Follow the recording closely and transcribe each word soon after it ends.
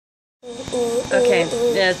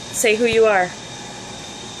Okay, say who you are.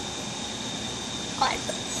 I'm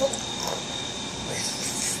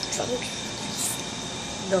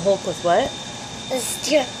The Hulk with what? the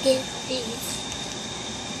strongest face.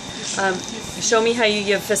 Show me how you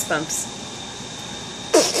give fist bumps.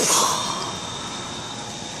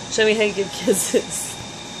 Show me how you give kisses.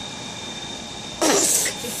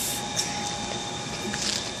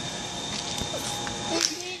 I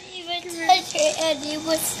didn't even touch it, and it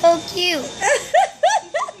was so cute.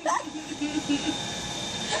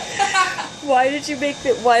 Why did you make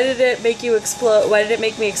it? Why did it make you explode? Why did it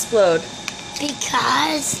make me explode?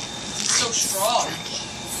 Because He's so strong.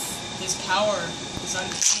 His power is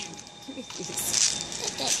untamed.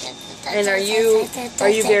 And are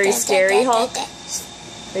you very scary, Hulk?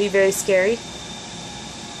 Are you very scary?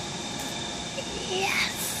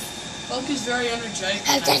 Yes. Hulk is very energetic.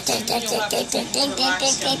 And I assume you'll have to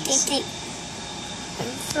relax him. I'm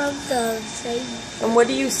from the same. And what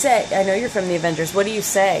do you say? I know you're from the Avengers. What do you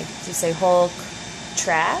say? Do you say Hulk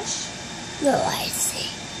trash? No, I say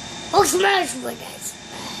Hulk smash when I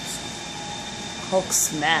smash. Hulk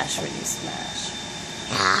smash when you smash.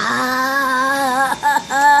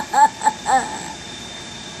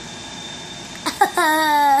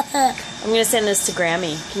 I'm going to send this to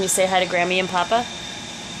Grammy. Can you say hi to Grammy and Papa?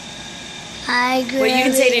 Hi, Well, you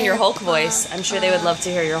can say it in your Hulk Papa. voice. I'm sure they would love to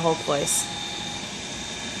hear your Hulk voice.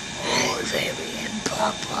 Hi, Grammy and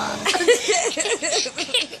Papa.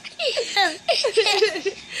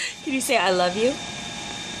 Can you say I love you?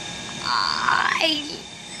 I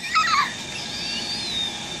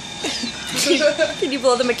Can you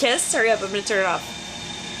blow them a kiss? Hurry up, I'm going to turn it off.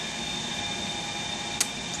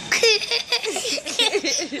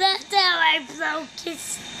 That's how I blow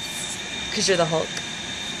kisses. Because you're the Hulk.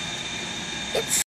 It's